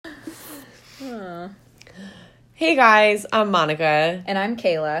Hey guys, I'm Monica. And I'm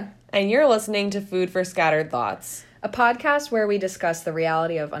Kayla. And you're listening to Food for Scattered Thoughts, A podcast where we discuss the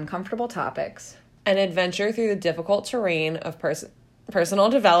reality of uncomfortable topics. An adventure through the difficult terrain of personal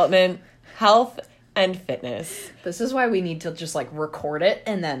development, health, and fitness. This is why we need to just record it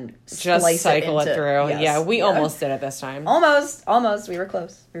and then Just cycle it through. Yes. Yeah, we almost did it this time. Almost. We were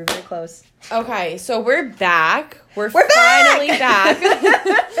close. We were very close. Okay, so we're back. We're back! finally back.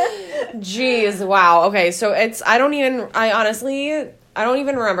 Jeez, wow. Okay, so I don't even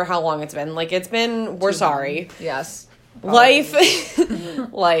remember how long it's been. We're sorry. Yes. Life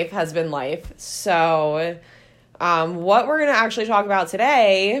has been life. So, what we're going to actually talk about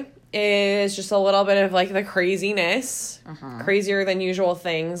today is just a little bit of the craziness, crazier than usual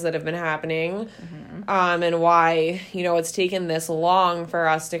things that have been happening, and why, it's taken this long for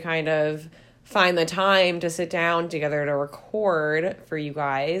us to kind of find the time to sit down together to record for you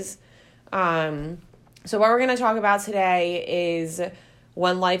guys. So what we're going to talk about today is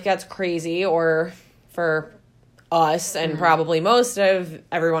when life gets crazy, or for us and probably most of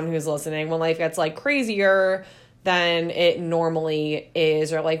everyone who's listening, when life gets crazier than it normally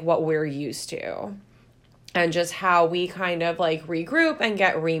is, or what we're used to, and just how we kind of regroup and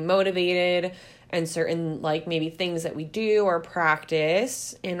get remotivated, and certain maybe things that we do or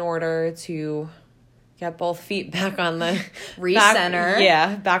practice in order to get both feet back on the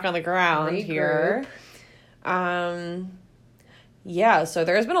recenter. Back on the ground. Regroup. Here. So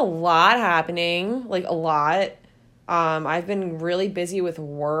there's been a lot happening, a lot. I've been really busy with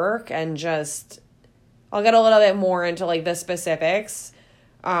work, and I'll get a little bit more into the specifics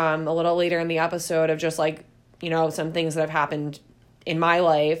a little later in the episode of just some things that have happened in my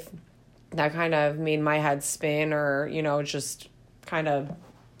life that kind of made my head spin, or just kind of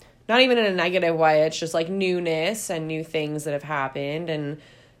not even in a negative way. It's just newness and new things that have happened. And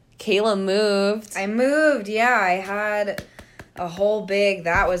Kayla moved. I moved. Yeah, I had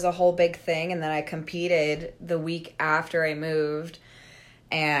that was a whole big thing. And then I competed the week after I moved,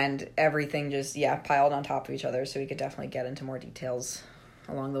 and everything just, piled on top of each other. So we could definitely get into more details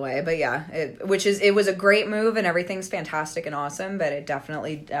along the way. But yeah, it was a great move, and everything's fantastic and awesome. But it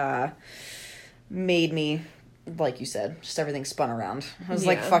definitely made me, like you said, just everything spun around. It was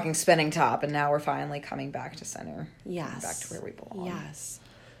like fucking spinning top. And now we're finally coming back to center. Yes. Back to where we belong. Yes.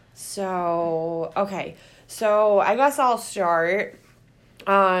 So, okay. So I guess I'll start.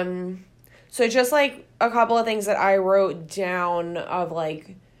 So just a couple of things that I wrote down of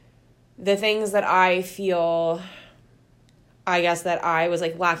the things that I feel, I guess, that I was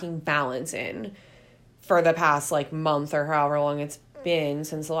lacking balance in for the past month, or however long it's been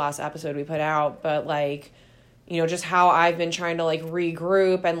since the last episode we put out. But just how I've been trying to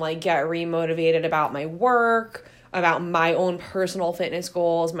regroup and get remotivated about my work, about my own personal fitness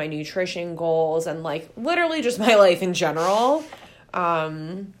goals, my nutrition goals, and literally just my life in general.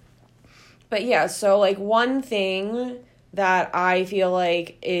 But yeah, so one thing that I feel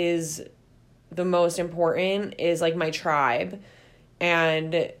is the most important is my tribe.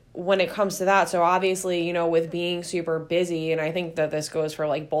 And when it comes to that, so obviously, with being super busy, and I think that this goes for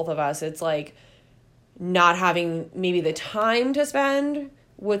both of us, it's not having maybe the time to spend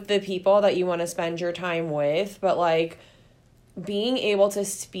with the people that you want to spend your time with, but being able to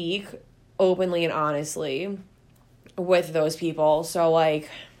speak openly and honestly with those people. So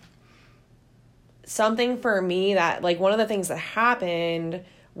something for me that one of the things that happened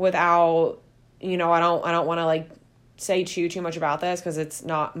without, I don't want to say too much about this because it's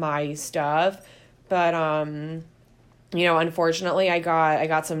not my stuff, but unfortunately I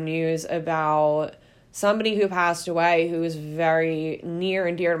got some news about somebody who passed away who was very near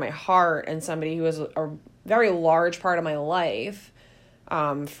and dear to my heart, and somebody who was a very large part of my life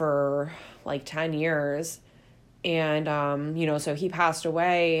for 10 years. And, so he passed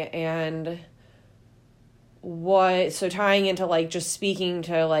away, and so tying into just speaking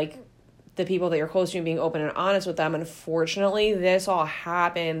to the people that you're close to and being open and honest with them, unfortunately, this all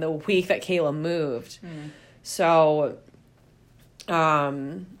happened the week that Kayla moved. So,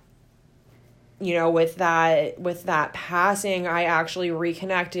 with that passing, I actually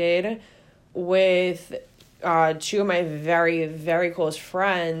reconnected with two of my very, very close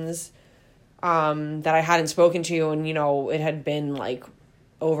friends that I hadn't spoken to, and it had been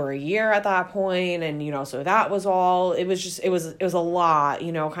over a year at that point, and so that was all. It was a lot,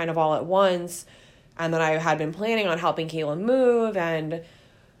 kind of all at once. And then I had been planning on helping Kayla move, and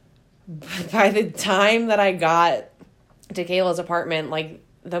by the time that I got to Kayla's apartment,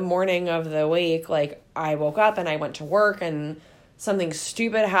 the morning of the week, I woke up and I went to work, and something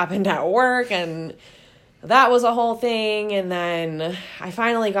stupid happened at work, and that was a whole thing. And then I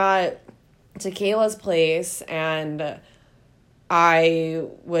finally got to Kayla's place, and I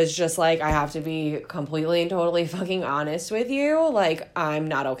was just like, I have to be completely and totally fucking honest with you. Like, I'm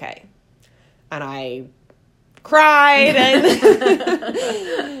not okay. And I cried.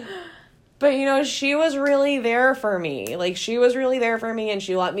 And but, you know, she was really there for me. Like, she was really there for me, and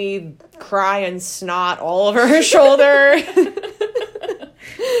she let me cry and snot all over her shoulder.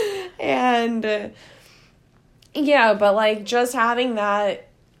 And, yeah, but, like, just having that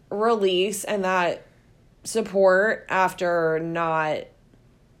release and that support after not,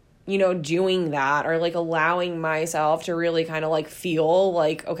 you know, doing that, or like allowing myself to really kind of like feel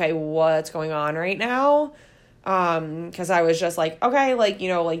like, okay, what's going on right now? Because I was just like, okay, like, you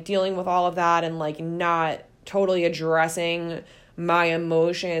know, like dealing with all of that and like not totally addressing my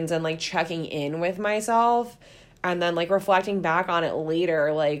emotions and like checking in with myself, and then like reflecting back on it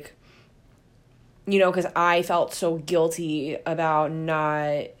later, like, you know, because I felt so guilty about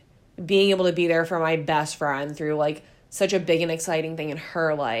not being able to be there for my best friend through like such a big and exciting thing in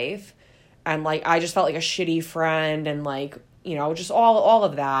her life. And like, I just felt like a shitty friend, and like, you know, just all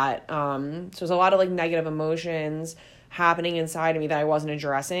of that. So there's a lot of like negative emotions happening inside of me that I wasn't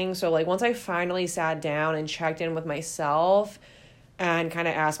addressing. So like, once I finally sat down and checked in with myself and kind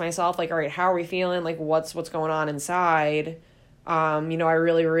of asked myself like, all right, how are we feeling? Like, what's going on inside? You know, I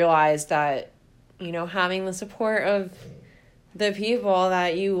really realized that, you know, having the support of the people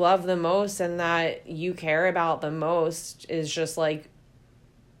that you love the most and that you care about the most is just like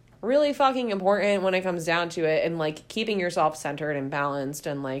really fucking important when it comes down to it, and like keeping yourself centered and balanced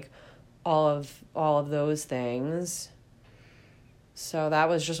and like all of those things. So that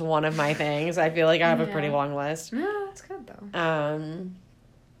was just one of my things. I feel like I have a pretty long list. No, that's good though.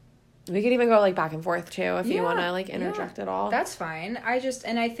 We could even go like back and forth too if you want to like interject at all. That's fine.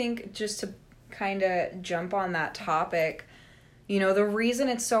 I think just to kind of jump on that topic, you know, the reason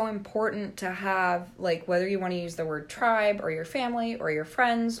it's so important to have, like, whether you want to use the word tribe or your family or your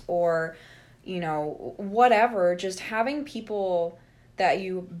friends or, you know, whatever, just having people that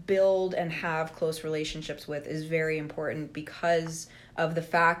you build and have close relationships with is very important, because of the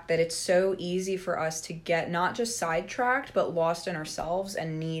fact that it's so easy for us to get not just sidetracked, but lost in ourselves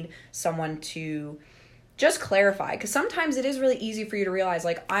and need someone to just clarify. Because sometimes it is really easy for you to realize,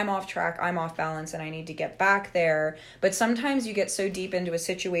 like, I'm off track, I'm off balance, and I need to get back there. But sometimes you get so deep into a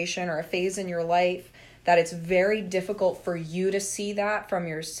situation or a phase in your life that it's very difficult for you to see that from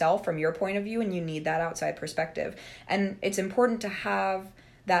yourself, from your point of view, and you need that outside perspective. And it's important to have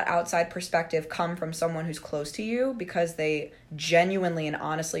that outside perspective come from someone who's close to you, because they genuinely and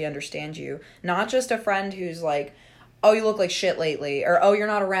honestly understand you. Not just a friend who's like, oh, you look like shit lately, or oh, you're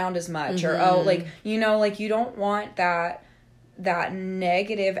not around as much, or oh, like, you know, like, you don't want that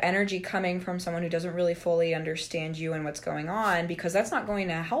negative energy coming from someone who doesn't really fully understand you and what's going on, because that's not going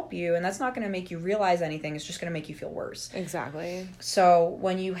to help you, and that's not going to make you realize anything. It's just going to make you feel worse. Exactly. So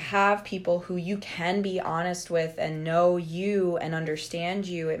when you have people who you can be honest with and know you and understand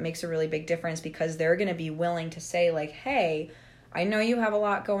you, it makes a really big difference, because they're going to be willing to say, like, hey, I know you have a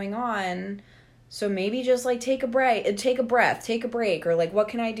lot going on, so maybe just, like, take a breath, take a break, or, like, what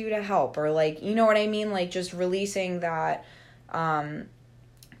can I do to help? Or, like, you know what I mean? Like, just releasing that,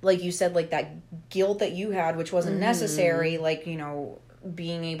 like you said, like, that guilt that you had, which wasn't necessary, like, you know,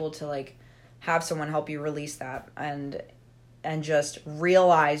 being able to, like, have someone help you release that and just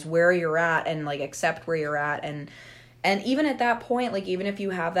realize where you're at and, like, accept where you're at. And even at that point, like, even if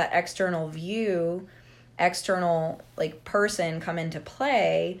you have that external, like, person come into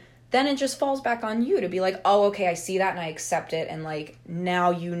play, then it just falls back on you to be like, oh, okay, I see that and I accept it. And, like,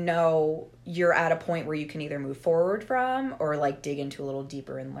 now you know you're at a point where you can either move forward from or, like, dig into a little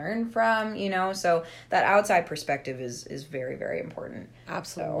deeper and learn from, you know? So that outside perspective is very, very important.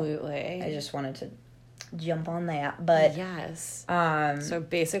 Absolutely. So I just wanted to jump on that. But yes. So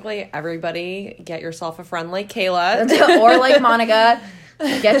basically, everybody get yourself a friend like Kayla. Or like Monica,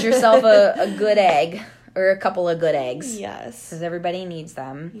 get yourself a good egg. Or a couple of good eggs. Yes. Because everybody needs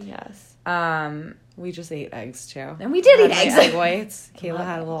them. Yes. We just ate eggs, too. And we did eat eggs. Egg whites. Kayla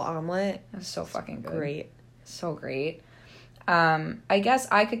had a little omelet. It was so fucking good. Great. So great. I guess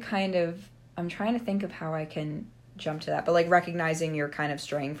I could kind of... I'm trying to think of how I can jump to that. But, like, recognizing you're kind of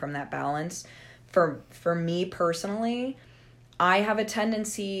straying from that balance. For me personally, I have a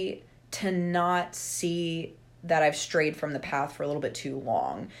tendency to not see that I've strayed from the path for a little bit too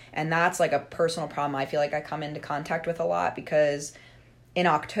long. And that's, like, a personal problem I feel like I come into contact with a lot, because in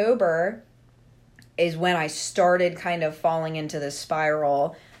October is when I started kind of falling into this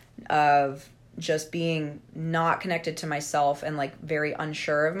spiral of just being not connected to myself and, like, very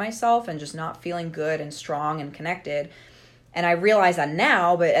unsure of myself and just not feeling good and strong and connected. And I realize that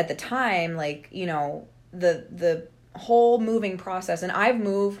now, but at the time, like, you know, the whole moving process, and I've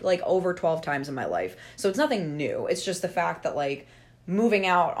moved like over 12 times in my life. So it's nothing new. It's just the fact that like moving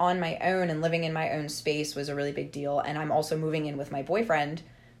out on my own and living in my own space was a really big deal. And I'm also moving in with my boyfriend,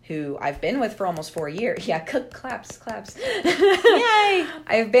 who I've been with for almost 4 years. Yeah, claps. Yay!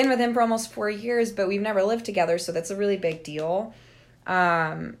 I've been with him for almost 4 years, but we've never lived together, so that's a really big deal.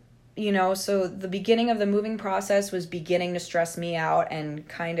 You know, so the beginning of the moving process was beginning to stress me out and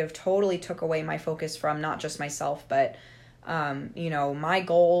kind of totally took away my focus from not just myself, but, you know, my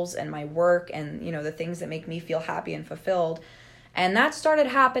goals and my work and, you know, the things that make me feel happy and fulfilled. And that started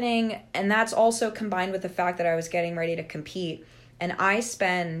happening, and that's also combined with the fact that I was getting ready to compete. And I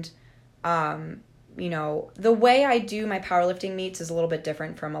spend, you know, the way I do my powerlifting meets is a little bit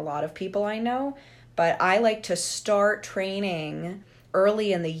different from a lot of people I know, but I like to start training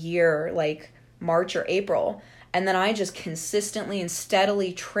early in the year, like March or April, and then I just consistently and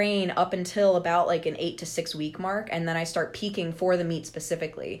steadily train up until about like an 8 to 6 week mark, and then I start peaking for the meet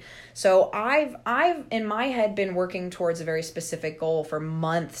specifically. So I've in my head been working towards a very specific goal for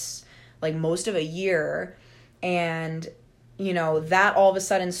months, like most of a year, and you know, that all of a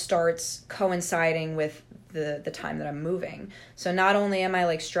sudden starts coinciding with the time that I'm moving. So not only am I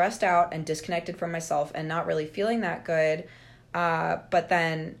like stressed out and disconnected from myself and not really feeling that good, but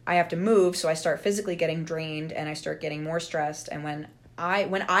then I have to move, so I start physically getting drained and I start getting more stressed. And when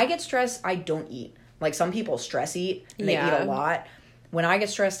I get stressed, I don't eat. Like some people stress eat and they eat a lot. When I get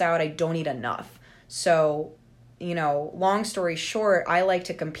stressed out, I don't eat enough. So, you know, long story short, I like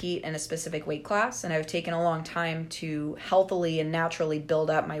to compete in a specific weight class, and I've taken a long time to healthily and naturally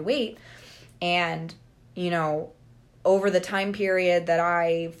build up my weight. And, you know, over the time period that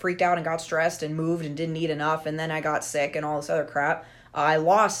I freaked out and got stressed and moved and didn't eat enough, and then I got sick and all this other crap, I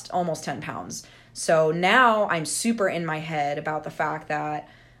lost almost 10 pounds. So now I'm super in my head about the fact that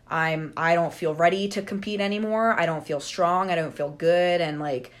I don't feel ready to compete anymore. I don't feel strong. I don't feel good. And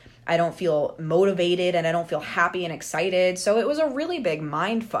like, I don't feel motivated, and I don't feel happy and excited. So it was a really big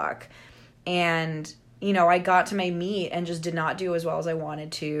mind fuck. And, you know, I got to my meet and just did not do as well as I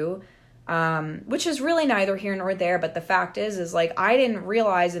wanted to. Which is really neither here nor there, but the fact is like, I didn't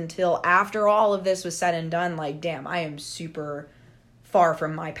realize until after all of this was said and done, like, damn, I am super far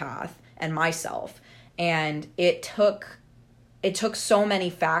from my path and myself. And it took so many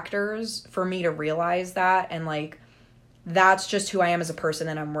factors for me to realize that. And like, that's just who I am as a person,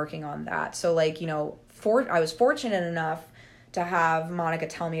 and I'm working on that. So like, you know, I was fortunate enough to have Monica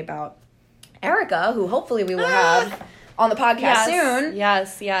tell me about Erica, who hopefully we will have on the podcast soon.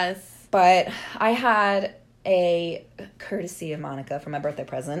 Yes. But I had a courtesy of Monica for my birthday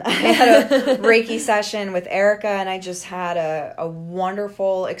present. I had a Reiki session with Erica, and I just had a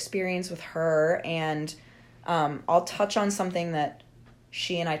wonderful experience with her. And I'll touch on something that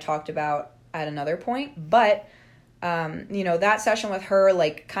she and I talked about at another point. But, you know, that session with her,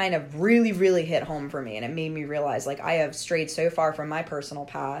 like, kind of really, really hit home for me. And it made me realize, like, I have strayed so far from my personal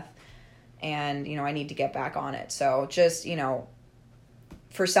path. And, you know, I need to get back on it. So just, you know,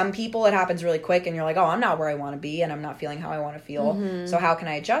 for some people it happens really quick and you're like, oh, I'm not where I want to be and I'm not feeling how I want to feel. Mm-hmm. So how can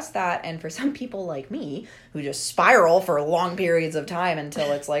I adjust that? And for some people like me who just spiral for long periods of time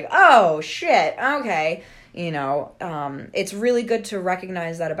until it's like, oh shit, okay. You know, it's really good to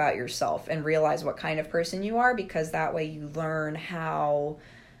recognize that about yourself and realize what kind of person you are, because that way you learn how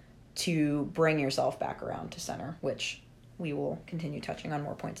to bring yourself back around to center, which we will continue touching on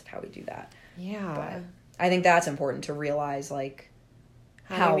more points of how we do that. Yeah. But I think that's important to realize, like,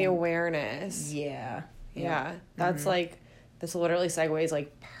 having the awareness. Yeah. That's like, this literally segues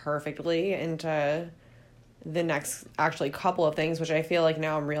like perfectly into the next actually couple of things, which I feel like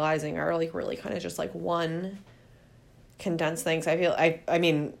now I'm realizing are like really kind of just like one condensed things. I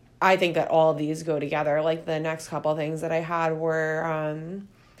mean, I think that all of these go together. Like the next couple of things that I had were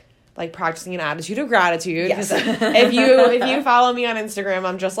like practicing an attitude of gratitude. Yes. if you follow me on Instagram,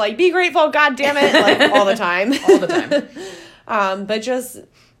 I'm just like, be grateful, God damn it, like all the time. All the time. But just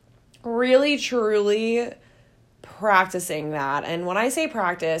really, truly practicing that. And when I say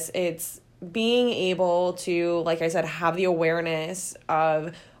practice, it's being able to, like I said, have the awareness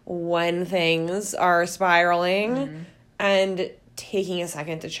of when things are spiraling and taking a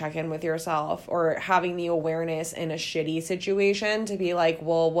second to check in with yourself, or having the awareness in a shitty situation to be like,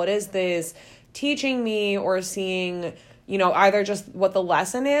 well, what is this teaching me, or seeing, you know, either just what the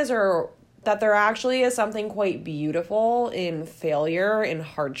lesson is, or that there actually is something quite beautiful in failure, in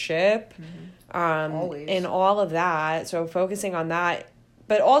hardship, in all of that. So focusing on that,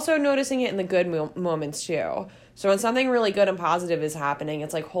 but also noticing it in the good moments too. So when something really good and positive is happening,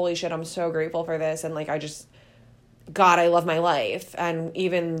 it's like, holy shit, I'm so grateful for this. And like, I just God, I love my life. And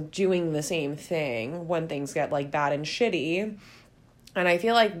even doing the same thing when things get like bad and shitty. And I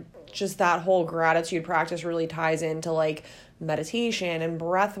feel like just that whole gratitude practice really ties into like meditation and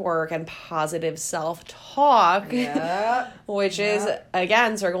breath work and positive self-talk, which is,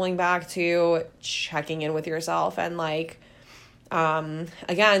 again, circling back to checking in with yourself and like,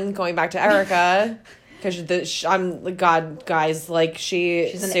 again, going back to Erica, because I'm, God, guys, like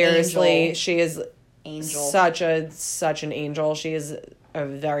she's seriously, angel. She is angel. Such an angel. She is a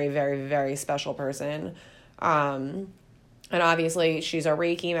very, very, very special person. And obviously she's a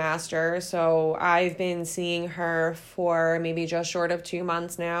Reiki master. So I've been seeing her for maybe just short of 2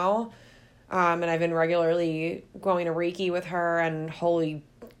 months now. And I've been regularly going to Reiki with her, and holy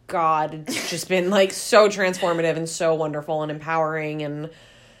God, it's just been like so transformative and so wonderful and empowering. And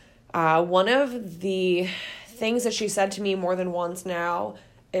one of the things that she said to me more than once now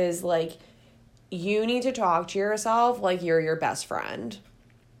is like, you need to talk to yourself like you're your best friend,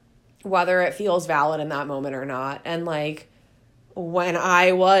 whether it feels valid in that moment or not. And like, when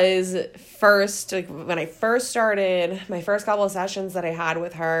I first started my first couple of sessions that I had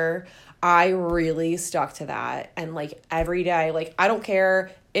with her, I really stuck to that. And like every day, like, I don't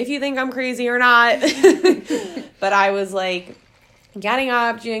care if you think I'm crazy or not, but I was like getting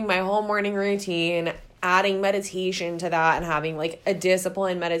up, doing my whole morning routine, adding meditation to that, and having like a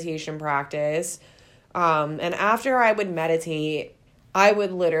disciplined meditation practice. And after I would meditate, I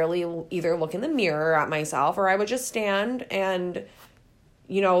would literally either look in the mirror at myself, or I would just stand and,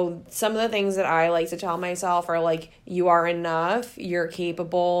 you know, some of the things that I like to tell myself are like, you are enough, you're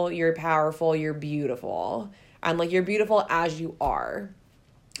capable, you're powerful, you're beautiful. And like, you're beautiful as you are.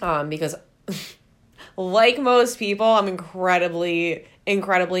 Because like most people, I'm incredibly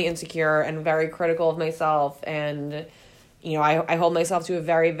insecure and very critical of myself. And, you know, I hold myself to a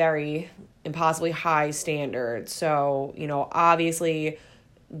very, very impossibly high standard. So, you know, obviously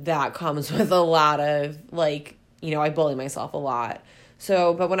that comes with a lot of like, you know, I bully myself a lot.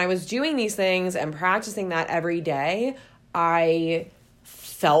 So, but when I was doing these things and practicing that every day, I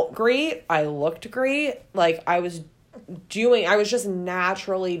felt great. I looked great. Like I was just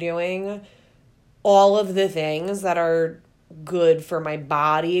naturally doing all of the things that are good for my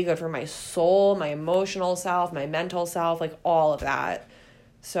body, good for my soul, my emotional self, my mental self, like all of that.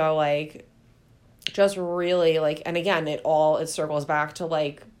 So like, just really like, and again, it circles back to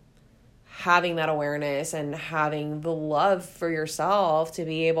like having that awareness and having the love for yourself to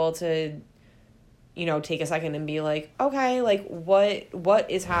be able to, you know, take a second and be like, okay, like what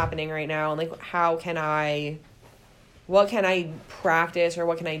is happening right now? And like, what can I practice, or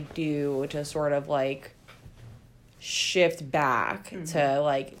what can I do to sort of like shift back to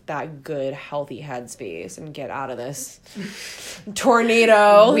like that good healthy headspace and get out of this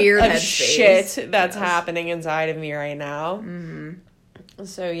tornado weird of shit that's happening inside of me right now.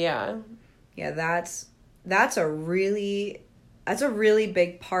 So yeah that's a really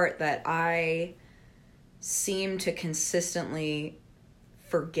big part that I seem to consistently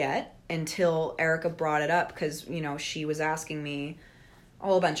forget until Erica brought it up, because, you know, she was asking me a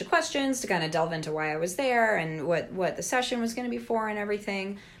whole bunch of questions to kind of delve into why I was there and what the session was going to be for and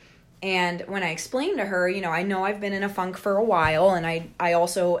everything. And when I explained to her, you know I've been in a funk for a while, and I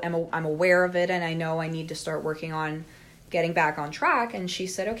also I'm aware of it, and I know I need to start working on getting back on track. And she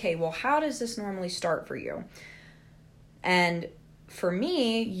said, okay, well, how does this normally start for you? And for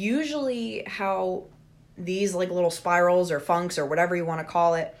me, usually how these like little spirals or funks or whatever you want to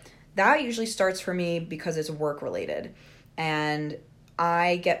call it, that usually starts for me because it's work related. And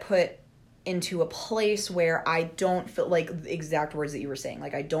I get put into a place where I don't feel like the exact words that you were saying.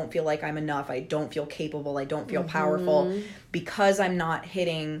 Like, I don't feel like I'm enough. I don't feel capable. I don't feel powerful because I'm not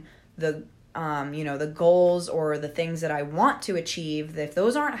hitting the, the goals or the things that I want to achieve. If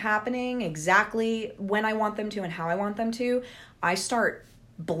those aren't happening exactly when I want them to and how I want them to, I start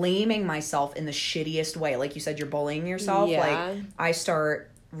blaming myself in the shittiest way. Like you said, you're bullying yourself. Yeah. Like, I start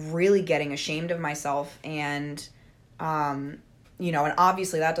really getting ashamed of myself, and and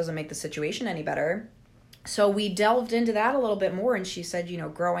obviously that doesn't make the situation any better. So we delved into that a little bit more, and she said,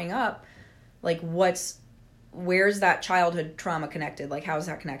 growing up, like, where's that childhood trauma connected? Like, how's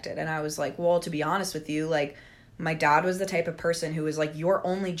that connected? And I was like, well, to be honest with you, like, my dad was the type of person who was like, your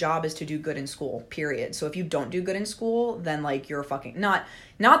only job is to do good in school, period. So if you don't do good in school, then like, you're fucking not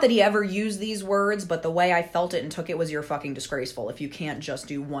that he ever used these words, but the way I felt it and took it was, you're fucking disgraceful if you can't just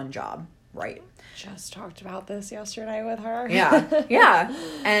do one job right. Just talked about this yesterday with her. Yeah.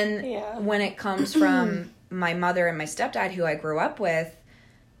 And when it comes from my mother and my stepdad, who I grew up with,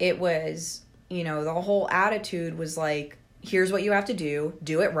 it was, the whole attitude was like, here's what you have to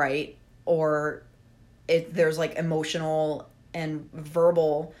do it right, or there's like emotional and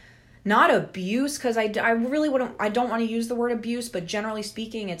verbal, not abuse, because I really I don't want to use the word abuse, but generally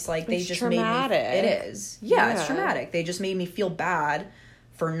speaking, it's like they just traumatic. Made me, it is. Yeah, it's traumatic. They just made me feel bad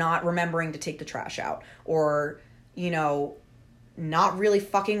for not remembering to take the trash out, or, you know, not really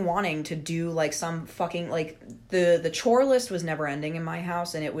fucking wanting to do like some fucking, like, the chore list was never ending in my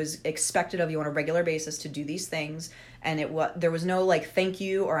house, and it was expected of you on a regular basis to do these things, and there was no like thank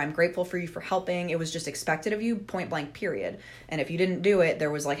you or I'm grateful for you for helping. It was just expected of you, point blank, period. And if you didn't do it,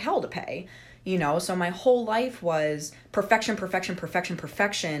 there was like hell to pay, you know. So my whole life was perfection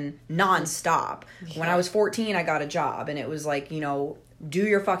nonstop. Yeah. When I was 14, I got a job, and it was like, you know, do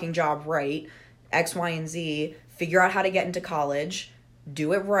your fucking job right, X, Y, and Z. Figure out how to get into college,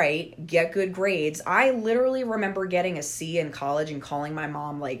 do it right, get good grades. I literally remember getting a C in college and calling my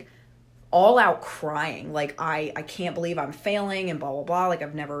mom, like, all out crying. Like, I can't believe I'm failing and blah, blah, blah. Like,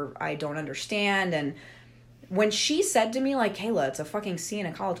 I don't understand. And when she said to me, like, Kayla, it's a fucking C in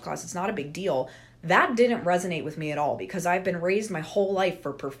a college class, it's not a big deal, that didn't resonate with me at all, because I've been raised my whole life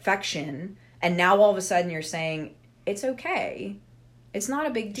for perfection. And now all of a sudden you're saying, it's okay. It's not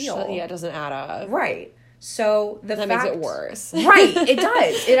a big deal. Yeah, it doesn't add up. Right. So that makes it worse. Right, it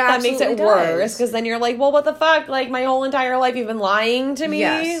does. It absolutely that makes it worse, because then you're like, well, what the fuck? Like, my whole entire life you've been lying to me?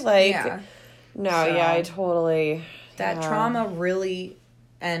 Yes. Like, yeah. No, so, yeah, I totally... That trauma really,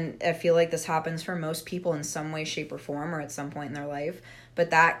 and I feel like this happens for most people in some way, shape, or form, or at some point in their life, but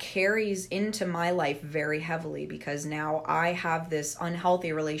that carries into my life very heavily, because now I have this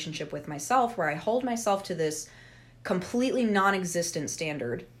unhealthy relationship with myself where I hold myself to this completely non-existent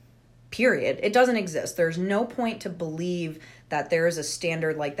standard. Period. It doesn't exist. There's no point to believe that there is a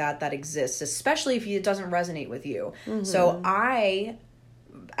standard like that exists, especially if it doesn't resonate with you. Mm-hmm. So I,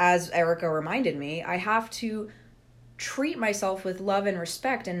 as Erica reminded me, I have to treat myself with love and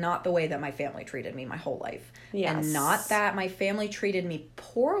respect, and not the way that my family treated me my whole life. Yes. And not that my family treated me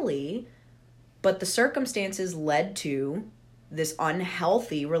poorly, but the circumstances led to this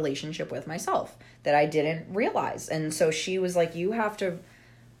unhealthy relationship with myself that I didn't realize. And so she was like, you have to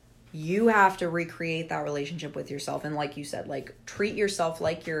recreate that relationship with yourself. And like you said, like, treat yourself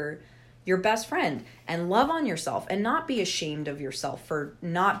like your best friend, and love on yourself, and not be ashamed of yourself for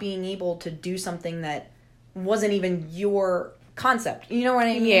not being able to do something that wasn't even your concept. You know what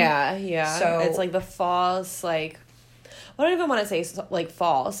I mean? Yeah, yeah. So it's like the false, like, I don't even want to say like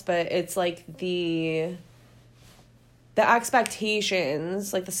false, but it's like the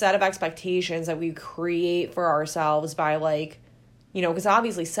expectations, like the set of expectations that we create for ourselves by, like, you know, because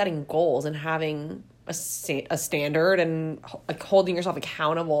obviously setting goals and having a standard and like holding yourself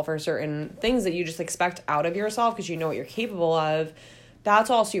accountable for certain things that you just expect out of yourself because you know what you're capable of, that's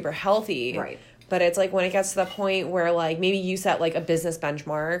all super healthy. Right. But it's like when it gets to the point where, like, maybe you set like a business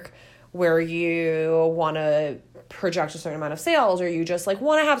benchmark where you want to project a certain amount of sales, or you just like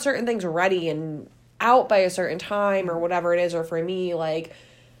want to have certain things ready and out by a certain time or whatever it is. Or for me, like,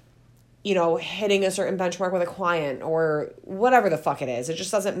 you know, hitting a certain benchmark with a client or whatever the fuck it is. It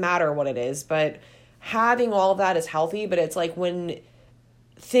just doesn't matter what it is. But having all of that is healthy. But it's like when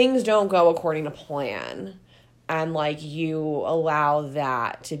things don't go according to plan and, like, you allow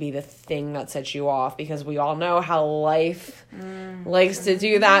that to be the thing that sets you off, because we all know how life likes to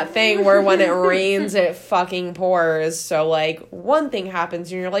do that thing where when it rains, it fucking pours. So, like, one thing happens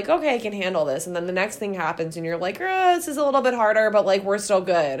and you're like, okay, I can handle this. And then the next thing happens and you're like, this is a little bit harder, but, like, we're still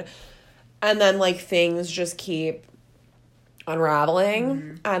good. And then, like, things just keep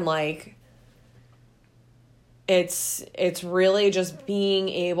unraveling. And, like, it's really just being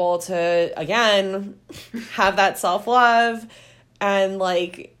able to, again, have that self-love and,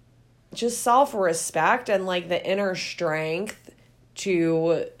 like, just self-respect and, like, the inner strength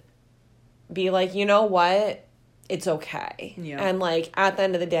to be like, you know what? It's okay. Yeah. And, like, at the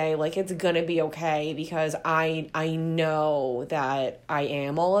end of the day, like, it's gonna be okay, because I know that I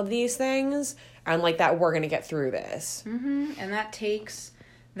am all of these things, and, like, that we're gonna get through this. Mm-hmm. And that takes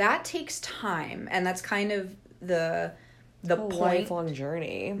time, and that's kind of the point, lifelong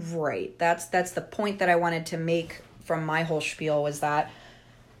journey. Right. That's the point that I wanted to make from my whole spiel, was that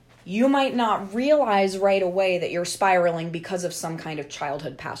you might not realize right away that you're spiraling because of some kind of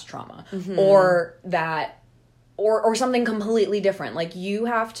childhood past trauma, or that or something completely different. Like, you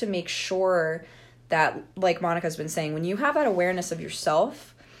have to make sure that, like Monica's been saying, when you have that awareness of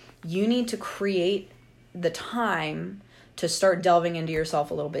yourself, you need to create the time to start delving into yourself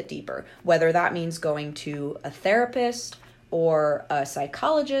a little bit deeper. Whether that means going to a therapist or a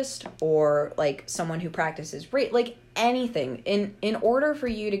psychologist or, like, someone who practices like anything. In order for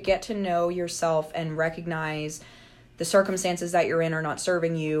you to get to know yourself and recognize the circumstances that you're in are not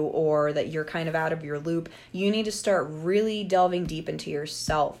serving you, or that you're kind of out of your loop, you need to start really delving deep into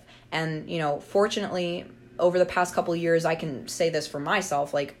yourself. And, you know, fortunately, over the past couple of years, I can say this for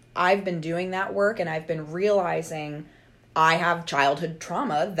myself, like, I've been doing that work, and I've been realizing I have childhood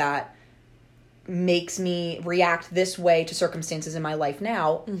trauma that makes me react this way to circumstances in my life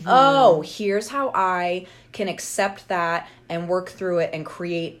now. Mm-hmm. Oh, here's how I can accept that and work through it and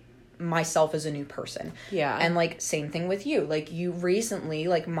create myself as a new person. Yeah. And, like, same thing with you. Like, you recently,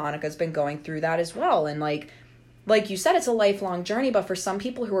 like, Monica's been going through that as well. And, like you said, it's a lifelong journey, but for some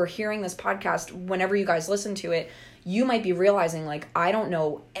people who are hearing this podcast, whenever you guys listen to it, you might be realizing, like, I don't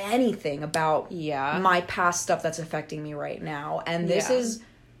know anything about my past stuff that's affecting me right now. And this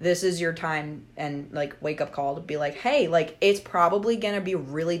is your time and, like, wake up call to be like, hey, like, it's probably going to be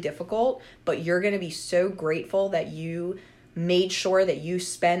really difficult, but you're going to be so grateful that you made sure that you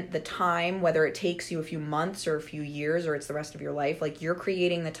spent the time, whether it takes you a few months or a few years or it's the rest of your life, like, you're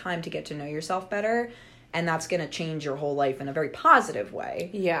creating the time to get to know yourself better. And that's going to change your whole life in a very positive way.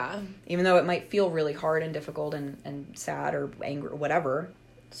 Yeah. Even though it might feel really hard and difficult and sad or angry or whatever,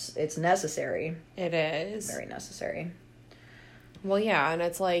 it's necessary. It is. Very necessary. Well, yeah, and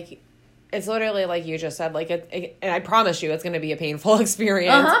it's like, it's literally like you just said, like, and I promise you it's going to be a painful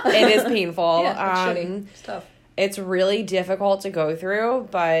experience. Uh-huh. It is painful. Yeah, it's shitty. It's tough. It's really difficult to go through,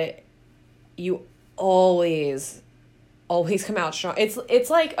 but you always come out strong. It's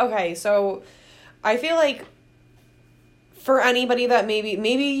like, okay, so I feel like for anybody that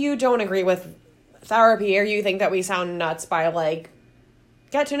maybe you don't agree with therapy, or you think that we sound nuts by, like,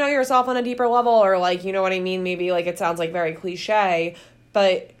 get to know yourself on a deeper level, or, like, you know what I mean? Maybe, like, it sounds like very cliche,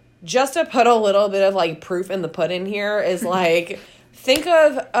 but just to put a little bit of, like, proof in the pudding here is, like, think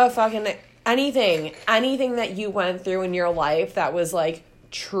of a fucking anything that you went through in your life that was, like,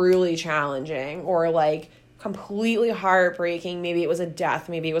 truly challenging or, like, completely heartbreaking. Maybe it was a death,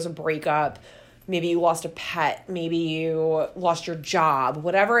 maybe it was a breakup, maybe you lost a pet, maybe you lost your job,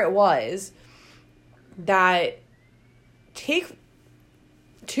 whatever it was, that take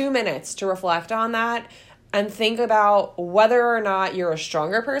 2 minutes to reflect on that and think about whether or not you're a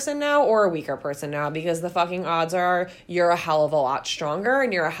stronger person now or a weaker person now, because the fucking odds are you're a hell of a lot stronger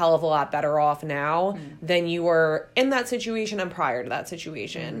and you're a hell of a lot better off now than you were in that situation and prior to that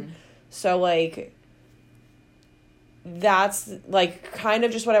situation. So, like, that's, like, kind of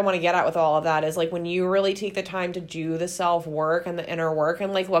just what I want to get at with all of that is, like, when you really take the time to do the self-work and the inner work,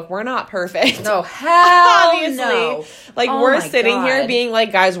 and, like, look, we're not perfect. No, hell obviously. No. Like, we're sitting here being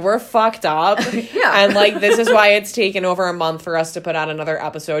like, guys, we're fucked up. Yeah. And, like, this is why it's taken over a month for us to put out another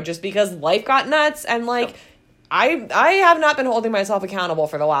episode, just because life got nuts, and, like, I have not been holding myself accountable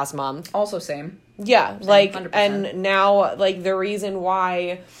for the last month. Also same. Yeah. Same, like, 100%. And now, like, the reason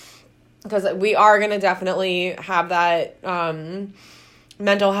why, because we are going to definitely have that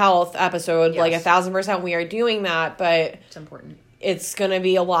mental health episode, like 1,000%. We are doing that, but it's important. It's going to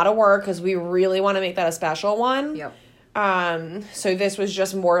be a lot of work because we really want to make that a special one. Yep. So this was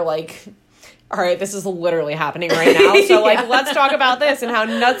just more like, all right, this is literally happening right now. So, like, let's talk about this and how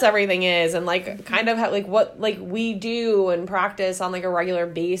nuts everything is, and, like, kind of how, like, what, like, we do and practice on, like, a regular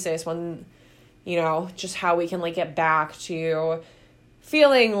basis when, you know, just how we can, like, get back to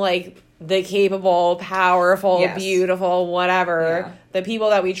feeling like the capable, powerful, beautiful, whatever, the people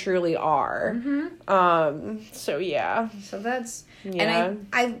that we truly are. So, yeah. So that's, and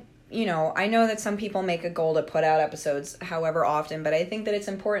I you know, I know that some people make a goal to put out episodes however often, but I think that it's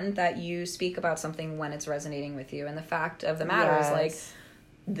important that you speak about something when it's resonating with you. And the fact of the matter is, like,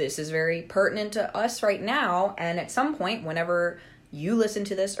 this is very pertinent to us right now. And at some point, whenever you listen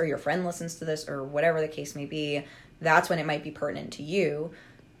to this or your friend listens to this or whatever the case may be, that's when it might be pertinent to you.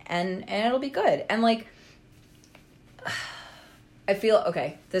 And it'll be good. And, like, I feel,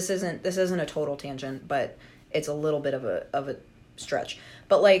 okay, this isn't a total tangent, but it's a little bit of a stretch.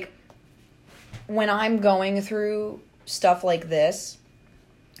 But, like, when I'm going through stuff like this,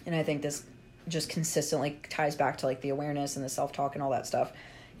 and I think this just consistently ties back to, like, the awareness and the self-talk and all that stuff,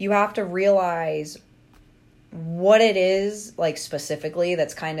 you have to realize what it is, like, specifically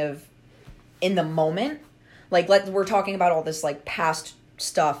that's kind of in the moment. Like, we're talking about all this, like, past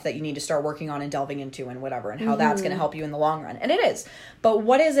stuff that you need to start working on and delving into and whatever, and how that's going to help you in the long run. And it is. But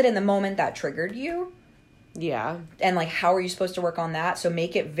what is it in the moment that triggered you? Yeah. And, like, how are you supposed to work on that? So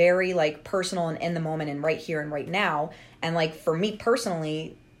make it very, like, personal and in the moment and right here and right now. And, like, for me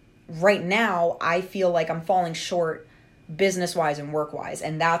personally, right now, I feel like I'm falling short business-wise and work-wise.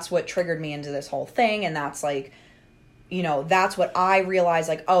 And that's what triggered me into this whole thing. And that's, like, you know, that's what I realized,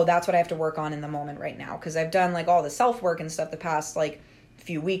 like, oh, that's what I have to work on in the moment right now. Because I've done, like, all the self-work and stuff the past, like,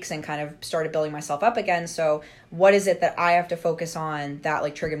 few weeks and kind of started building myself up again. So what is it that I have to focus on that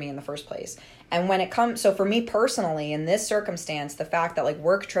like triggered me in the first place? And when it comes, so for me personally, in this circumstance, the fact that like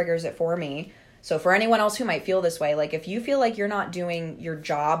work triggers it for me. So for anyone else who might feel this way, like if you feel like you're not doing your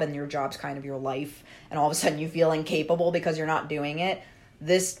job and your job's kind of your life, and all of a sudden you feel incapable because you're not doing it,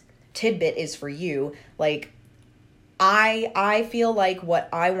 this tidbit is for you. Like I feel like what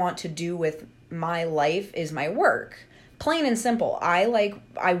I want to do with my life is my work. Plain and simple. I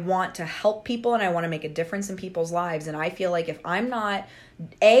want to help people and I want to make a difference in people's lives. And I feel like if I'm not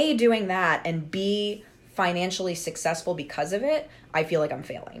A, doing that, and B, financially successful because of it, I feel like I'm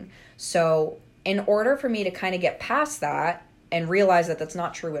failing. So in order for me to kind of get past that and realize that that's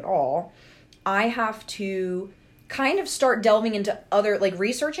not true at all, I have to kind of start delving into other, like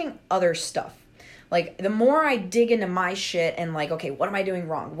researching other stuff. Like the more I dig into my shit and like, okay, what am I doing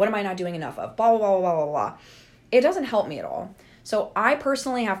wrong? What am I not doing enough of? Blah, blah, blah, blah, blah, blah. It doesn't help me at all. So I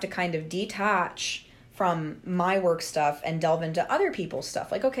personally have to kind of detach from my work stuff and delve into other people's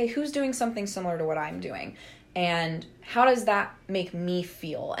stuff. Like, okay, who's doing something similar to what I'm doing? And how does that make me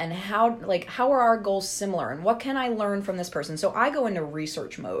feel? And how are our goals similar? And what can I learn from this person? So I go into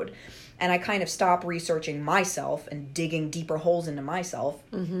research mode and I kind of stop researching myself and digging deeper holes into myself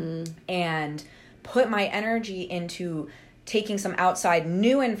and put my energy into taking some outside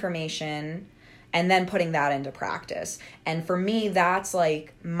new information and then putting that into practice. And for me, that's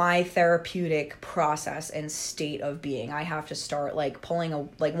like my therapeutic process and state of being. I have to start like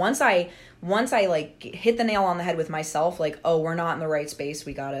once I like hit the nail on the head with myself, like, oh, we're not in the right space.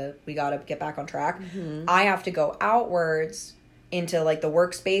 We gotta get back on track. I have to go outwards into like the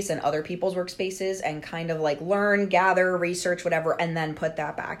workspace and other people's workspaces and kind of like learn, gather, research, whatever, and then put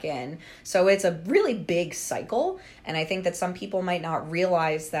that back in. So it's a really big cycle. And I think that some people might not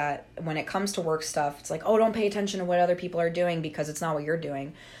realize that when it comes to work stuff, it's like, oh, don't pay attention to what other people are doing because it's not what you're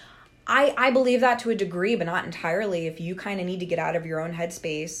doing. I believe that to a degree, but not entirely. If you kind of need to get out of your own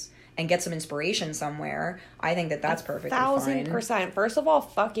headspace and get some inspiration somewhere, I think that that's perfectly fine. 1,000%. First of all,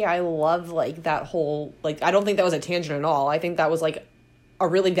 fuck yeah, I love like that whole, like, I don't think that was a tangent at all. I think that was like a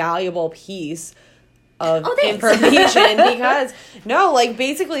really valuable piece of information because no, like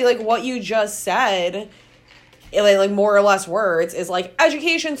basically like what you just said, like more or less words, is like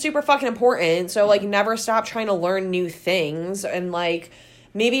education super fucking important. So like never stop trying to learn new things and like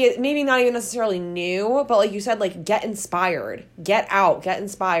maybe not even necessarily new, but like you said, like get inspired, get out, get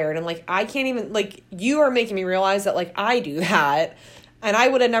inspired. And like I can't even, like, you are making me realize that like I do that, and I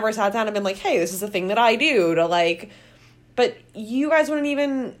would have never sat down and been like, hey, this is a thing that I do to like, but you guys wouldn't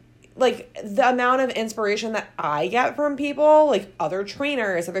even, like, the amount of inspiration that I get from people, like other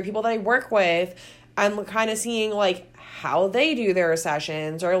trainers, other people that I work with, I'm kind of seeing like how they do their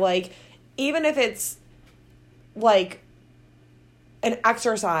sessions, or like even if it's like an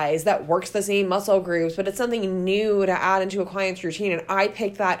exercise that works the same muscle groups, but it's something new to add into a client's routine. And I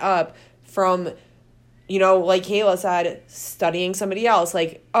picked that up from, you know, like Kayla said, studying somebody else.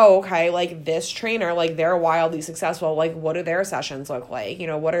 Like, oh, okay, like this trainer, like they're wildly successful. Like, what do their sessions look like? You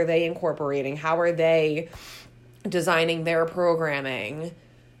know, what are they incorporating? How are they designing their programming?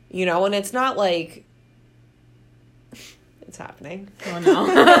 You know, and it's not like it's happening. Oh, no.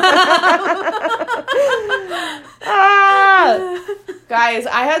 Guys,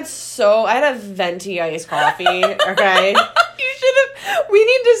 I had a venti iced coffee, okay? We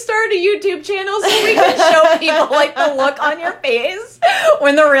need to start a YouTube channel so we can show people like the look on your face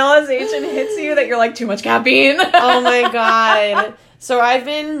when the realization hits you that you're like too much caffeine. Oh my God. So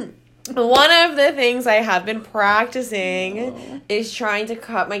one of the things I have been practicing is trying to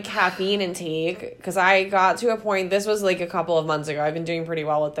cut my caffeine intake, because I got to a point, this was like a couple of months ago. I've been doing pretty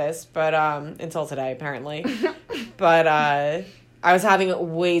well with this, but until today apparently. But I was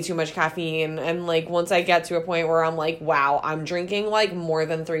having way too much caffeine, and like once I get to a point where I'm like, wow, I'm drinking like more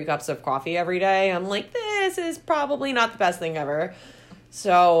than 3 cups of coffee every day, I'm like, this is probably not the best thing ever.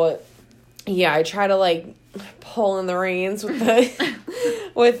 So yeah, I try to like pull in the reins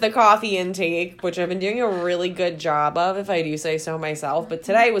with the coffee intake, which I've been doing a really good job of, if I do say so myself. But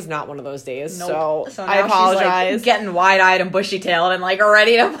today was not one of those days, nope. So I apologize. She's like getting wide-eyed and bushy-tailed and like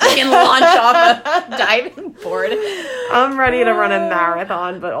ready to fucking launch off a diving board. I'm ready to run a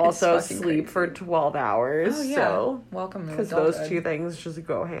marathon, but also sleep for 12 hours. Oh yeah, so welcome to because those two things just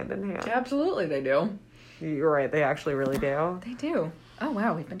go hand in hand. Absolutely, they do. You're right. They actually really do. They do. Oh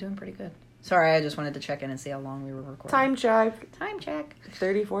wow, we've been doing pretty good. Sorry, I just wanted to check in and see how long we were recording. Time check.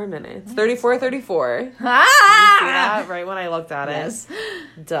 34 minutes. 34. Ah! Did you see that? Right when I looked at it.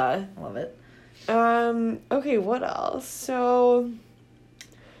 Duh. Love it. Okay, what else? So,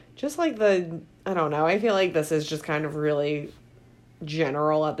 just like I don't know, I feel like this is just kind of really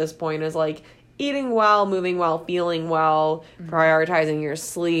general at this point is, like, eating well, moving well, feeling well, prioritizing your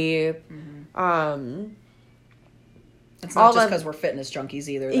sleep. It's not just because we're fitness junkies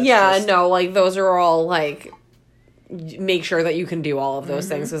either. That's no, like, those are all, like, make sure that you can do all of those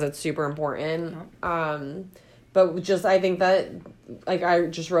things because it's super important. But just, I think that, like, I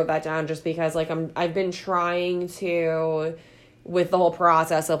just wrote that down just because, like, I've been trying to, with the whole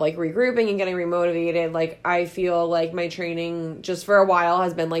process of, like, regrouping and getting remotivated, like, I feel like my training just for a while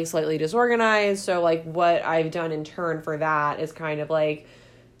has been, like, slightly disorganized. So, like, what I've done in turn for that is kind of, like,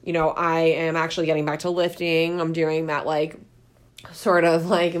 you know, I am actually getting back to lifting. I'm doing that, like, sort of,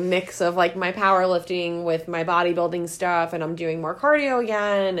 like, mix of, like, my powerlifting with my bodybuilding stuff, and I'm doing more cardio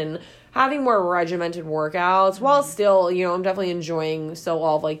again, and having more regimented workouts while still, you know, I'm definitely enjoying still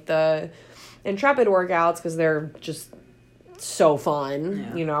all of, like, the Intrepid workouts because they're just so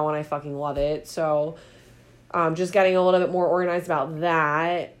fun, you know, and I fucking love it. So, just getting a little bit more organized about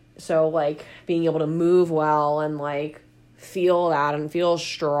that. So, like, being able to move well and, like, feel that and feel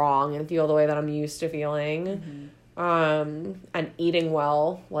strong and feel the way that I'm used to feeling. And eating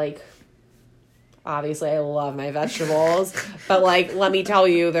well, like, obviously I love my vegetables, but, like, let me tell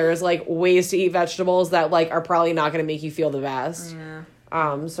you, there's, like, ways to eat vegetables that, like, are probably not going to make you feel the best.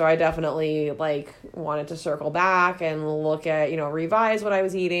 So I definitely, like, wanted to circle back and look at, you know, revise what I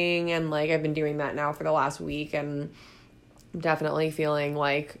was eating, and, like, I've been doing that now for the last week, and I'm definitely feeling,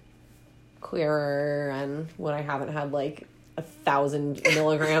 like, clearer, and when I haven't had, like, 1,000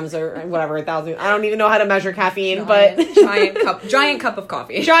 milligrams or whatever, 1,000. I don't even know how to measure caffeine, but giant cup of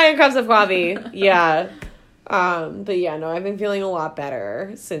coffee. Giant cups of coffee. Yeah. But yeah, no, I've been feeling a lot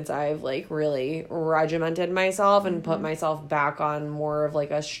better since I've, like, really regimented myself and put myself back on more of, like,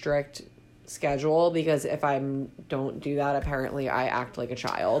 a strict schedule, because if I don't do that, apparently I act like a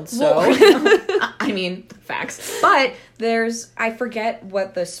child. So I mean, facts. But I forget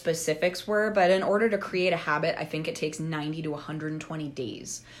what the specifics were, but in order to create a habit, I think it takes 90 to 120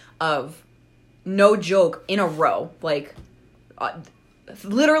 days of, no joke, in a row. Like,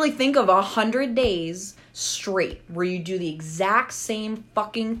 literally think of 100 days straight where you do the exact same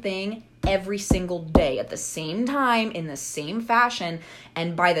fucking thing every single day at the same time in the same fashion,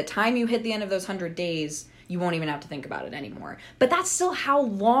 and by the time you hit the end of those 100 days, you won't even have to think about it anymore. But that's still how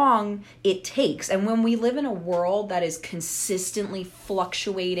long it takes. And when we live in a world that is consistently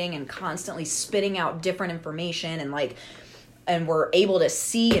fluctuating and constantly spitting out different information, and we're able to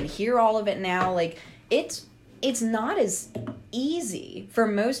see and hear all of it now, like, it's not as easy for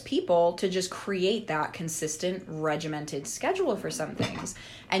most people to just create that consistent, regimented schedule for some things.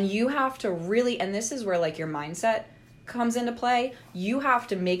 And you have to really, and this is where, like, your mindset comes into play. You have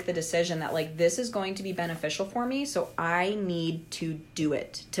to make the decision that, like, this is going to be beneficial for me, so I need to do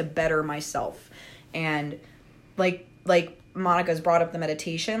it to better myself. And like Monica's brought up the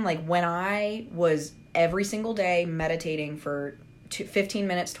meditation, like, when I was every single day meditating for 15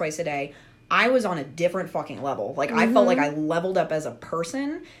 minutes twice a day, I was on a different fucking level. Like, I felt like I leveled up as a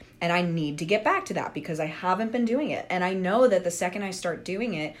person, and I need to get back to that because I haven't been doing it. And I know that the second I start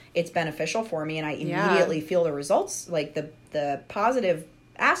doing it, it's beneficial for me, and I immediately feel the results, like the positive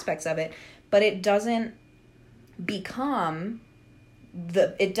aspects of it, but it doesn't have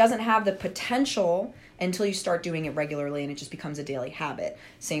the potential until you start doing it regularly, and it just becomes a daily habit.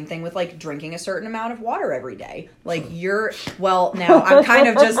 Same thing with, like, drinking a certain amount of water every day. Like, now I'm kind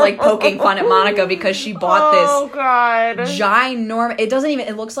of just, like, poking fun at Monica because she bought this ginormous,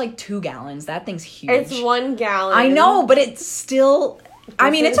 it looks like 2 gallons. That thing's huge. It's 1 gallon. I know, but it's still, it's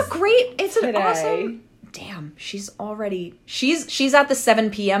an awesome, damn, she's at the 7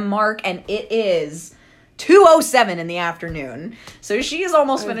 p.m. mark, and it is 2:07 in the afternoon. So she is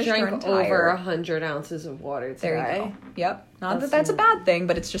almost finished her entire... over 100 ounces of water today. There you go. Yep. Not that's a bad thing,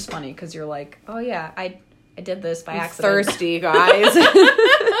 but it's just funny because you're like, oh yeah, I did this by accident. Thirsty, guys.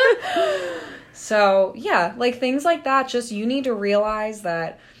 So yeah, like, things like that, just, you need to realize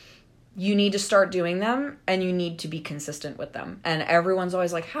that you need to start doing them, and you need to be consistent with them. And everyone's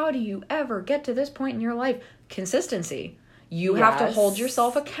always like, how do you ever get to this point in your life? Consistency. You have to hold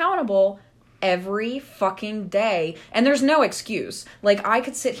yourself accountable every fucking day, and there's no excuse. Like, I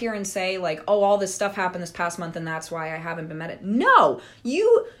could sit here and say, like, oh, all this stuff happened this past month and that's why I haven't been meditating. No,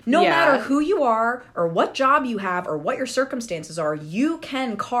 matter who you are or what job you have or what your circumstances are, you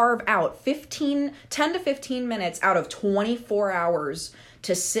can carve out 10 to 15 minutes out of 24 hours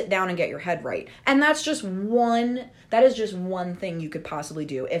to sit down and get your head right. And that is just one thing you could possibly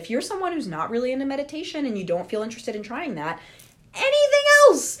do. If you're someone who's not really into meditation and you don't feel interested in trying that, anything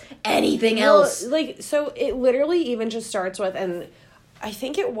else. Like, so it literally even just starts with, and I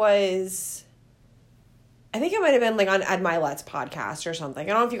think it was I think it might have been like on Ed Milet's podcast or something.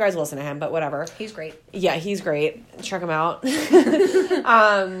 I don't know if you guys listen to him, but whatever. He's great. Yeah, he's great. Check him out.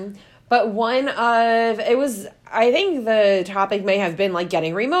 But I think the topic may have been like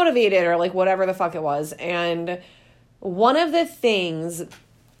getting remotivated or like whatever the fuck it was. And one of the things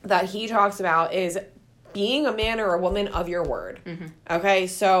that he talks about is being a man or a woman of your word. Mm-hmm. Okay,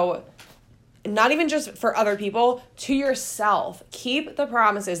 so not even just for other people, to yourself. Keep the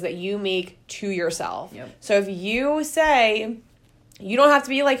promises that you make to yourself. Yep. So if you say, you don't have to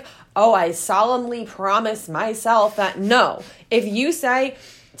be like, oh, I solemnly promise myself that. No. If you say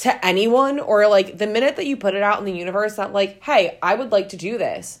to anyone, or like the minute that you put it out in the universe that like, hey, I would like to do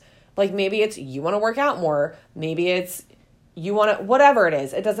this. Like maybe it's you want to work out more. Maybe it's you want to, whatever it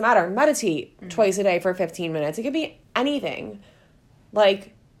is. It doesn't matter. Meditate twice a day for 15 minutes. It could be anything.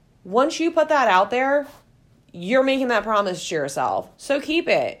 Like, once you put that out there, you're making that promise to yourself. So keep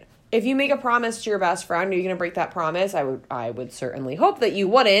it. If you make a promise to your best friend, are you going to break that promise? I would certainly hope that you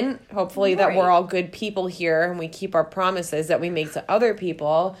wouldn't. Hopefully that we're all good people here and we keep our promises that we make to other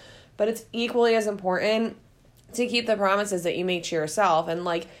people. But it's equally as important to keep the promises that you make to yourself. And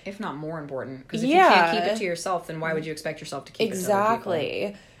like, if not more important. Because if you can't keep it to yourself, then why would you expect yourself to keep it to other people?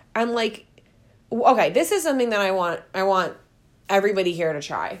 Exactly. And like, okay, this is something that I want everybody here to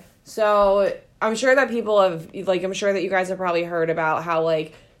try. So I'm sure that people have, like, I'm sure that you guys have probably heard about how,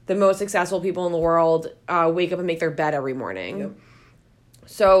 like, the most successful people in the world wake up and make their bed every morning. Yep.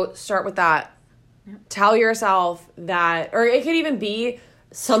 So start with that. Yep. Tell yourself that, or it could even be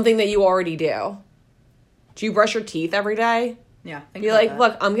something that you already do. Do you brush your teeth every day? Yeah. You're like,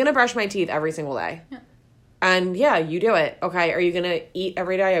 look, I'm going to brush my teeth every single day. Yeah. And yeah, you do it. Okay, are you going to eat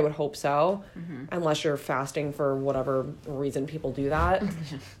every day? I would hope so. Mm-hmm. Unless you're fasting for whatever reason people do that.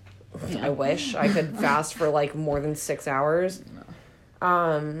 Yeah. I wish I could fast for like more than 6 hours. No.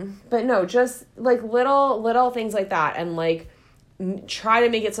 But no, just like little things like that, and like try to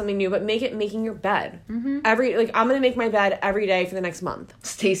make it something new, but make it making your bed. Mm-hmm. I'm gonna make my bed every day for the next month.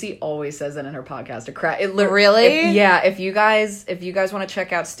 Stacey always says that in her podcast. Really? If you guys want to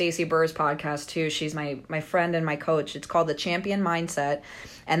check out Stacey Burr's podcast too, she's my friend and my coach. It's called The Champion Mindset.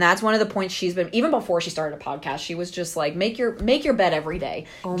 And that's one of the points she's been, even before she started a podcast, she was just like, make your bed every day.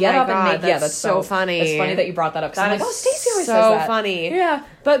 Oh Get up God, and make, that's so funny. It's funny that you brought that up. That I'm like, Stacey always so says that. Funny. Yeah.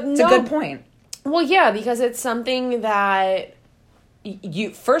 But it's a good point. Well, yeah, because it's something that you,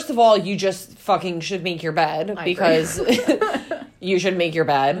 first of all, you just fucking should make your bed because you should make your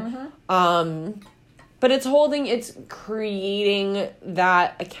bed. Mm-hmm. But it's creating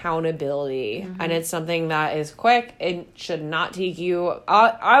that accountability, mm-hmm. and it's something that is quick. It should not take you,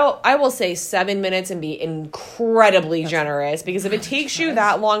 I will say 7 minutes and be incredibly generous, because if it takes you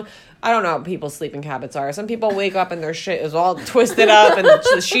that long, I don't know what people's sleeping habits are. Some people wake up and their shit is all twisted up and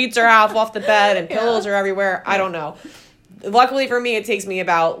the sheets are half off the bed and pillows are everywhere. I don't know. Luckily for me, it takes me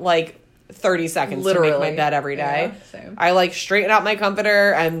about like 30 seconds to make my bed every day. Yeah, I like straighten out my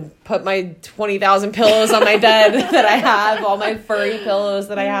comforter and put my 20,000 pillows on my bed that I have, all my furry pillows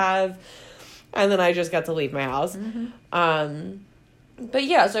that I have, and then I just got to leave my house. Mm-hmm. But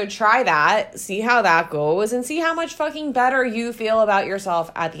yeah, so try that, see how that goes, and see how much fucking better you feel about yourself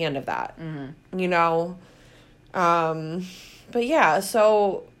at the end of that. Mm-hmm. You know? But yeah,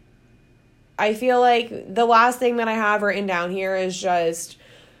 so I feel like the last thing that I have written down here is just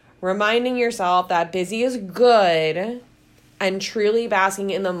reminding yourself that busy is good, and truly basking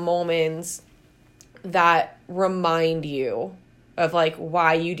in the moments that remind you of like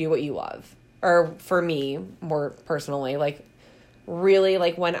why you do what you love. Or for me, more personally, like really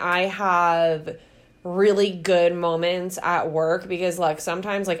like when I have really good moments at work, because like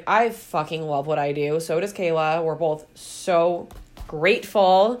sometimes like I fucking love what I do. So does Kayla. We're both so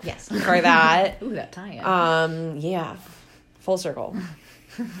grateful for that. Ooh, that tie-in. Yeah. Full circle.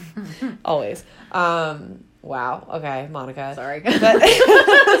 Always. Wow. Okay, Monica. Sorry. But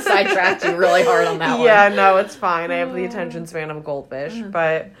sidetracked you really hard on that one. Yeah, no, it's fine. I have the attention span of a goldfish.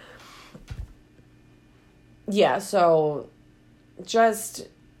 But yeah, so just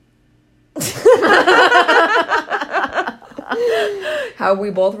how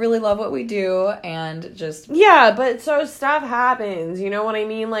we both really love what we do, and just yeah, but so stuff happens, you know what I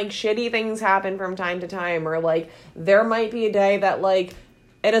mean? Like shitty things happen from time to time, or like there might be a day that like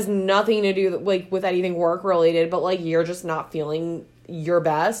it has nothing to do like with anything work related, but like you're just not feeling your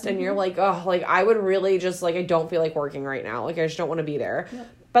best, and you're like, oh, like I would really just like I don't feel like working right now, like I just don't want to be there. Yep.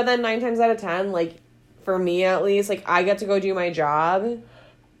 But then 9 times out of 10, like for me at least, like I get to go do my job,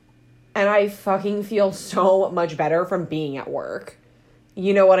 and I fucking feel so much better from being at work.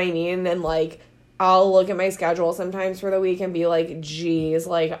 You know what I mean? And like I'll look at my schedule sometimes for the week and be like, geez,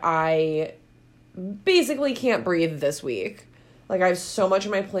 like I basically can't breathe this week. Like, I have so much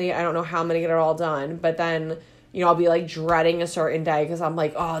on my plate. I don't know how I'm going to get it all done. But then, you know, I'll be, like, dreading a certain day because I'm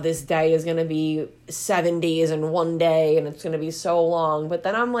like, oh, this day is going to be 7 days in one day and it's going to be so long. But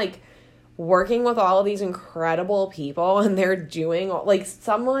then I'm, like, working with all of these incredible people and they're doing, like,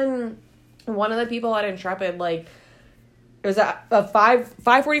 one of the people at Intrepid, like, it was a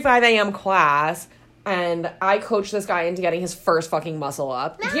 5:45 a.m. class, and I coached this guy into getting his first fucking muscle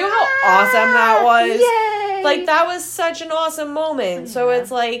up. Do you know how awesome that was? Yay! Like, that was such an awesome moment. Yeah. So it's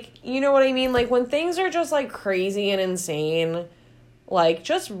like, you know what I mean? Like, when things are just, like, crazy and insane, like,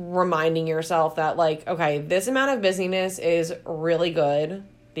 just reminding yourself that, like, okay, this amount of busyness is really good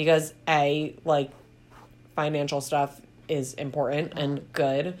because, A, like, financial stuff is important and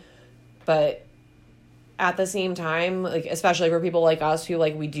good, but at the same time, like, especially for people like us who,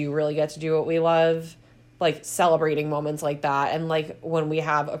 like, we do really get to do what we love, like, celebrating moments like that. And, like, when we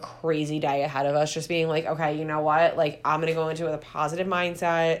have a crazy day ahead of us, just being like, okay, you know what? Like, I'm going to go into it with a positive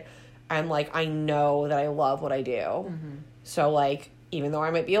mindset. And, like, I know that I love what I do. Mm-hmm. So, like, even though I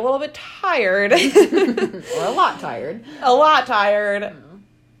might be a little bit tired. Or a lot tired.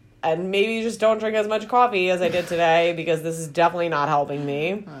 And maybe just don't drink as much coffee as I did today because this is definitely not helping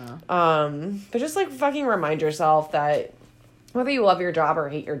me. But just, like, fucking remind yourself that whether you love your job or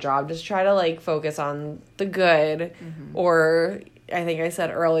hate your job, just try to, like, focus on the good. Mm-hmm. Or I think I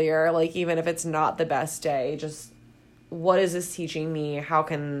said earlier, like, even if it's not the best day, just what is this teaching me? How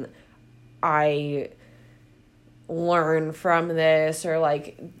can I learn from this? Or,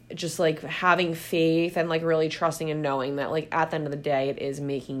 like, just, like, having faith and, like, really trusting and knowing that, like, at the end of the day, it is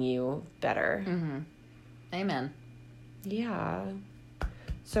making you better. Mm-hmm. Amen. Yeah.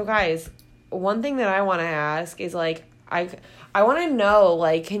 So, guys, one thing that I want to ask is, like, I want to know,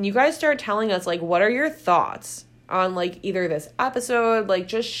 like, can you guys start telling us, like, what are your thoughts on, like, either this episode? Like,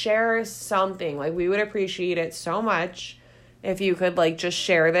 just share something. Like, we would appreciate it so much if you could, like, just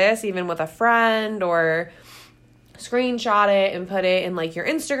share this even with a friend or screenshot it and put it in, like, your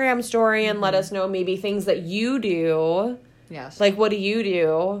Instagram story and let us know maybe things that you do. Yes. Like, what do you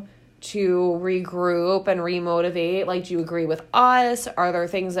do to regroup and remotivate? Like, do you agree with us? Are there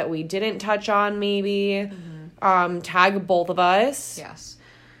things that we didn't touch on maybe? Tag both of us. Yes.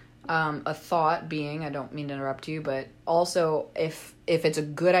 A thought being, I don't mean to interrupt you, but also if it's a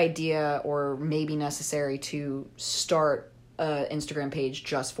good idea or maybe necessary to start an Instagram page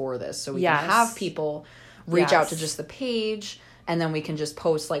just for this, so we can have people reach out to just the page, and then we can just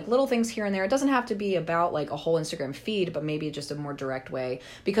post, like, little things here and there. It doesn't have to be about, like, a whole Instagram feed, but maybe just a more direct way,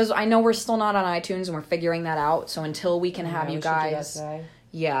 because I know we're still not on iTunes and we're figuring that out. So until we can have you guys,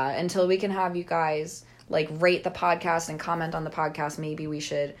 until we can have you guys, like, rate the podcast and comment on the podcast, maybe we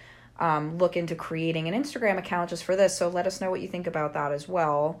should look into creating an Instagram account just for this. So let us know what you think about that as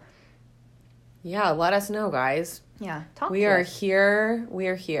well. Yeah, let us know, guys. Yeah, we are here. We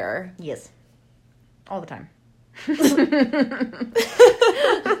are here. Yes. All the time.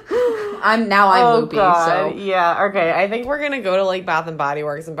 I'm loopy. God. So yeah, okay. I think we're gonna go to, like, Bath and Body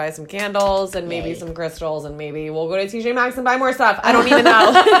Works and buy some candles and maybe some crystals, and maybe we'll go to TJ Maxx and buy more stuff. I don't even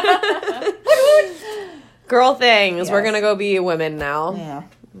know. Girl things. Yes. We're gonna go be women now. Yeah,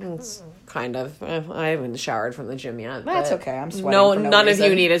 it's kind of. I haven't showered from the gym yet. That's okay. I'm sweating. No, none of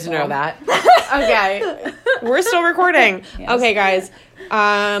you needed to know that. Okay, we're still recording. Yes. Okay, guys.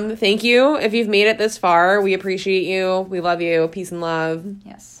 Thank you if you've made it this far. We appreciate you. We love you. Peace and love.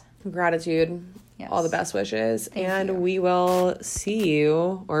 Yes. Gratitude. Yes. All the best wishes. Thank you. We will see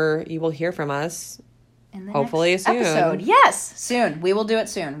you, or you will hear from us in the hopefully next soon. Episode. Yes, soon. We will do it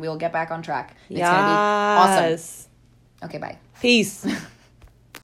soon. We will get back on track. It's gonna be awesome. Okay, bye. Peace.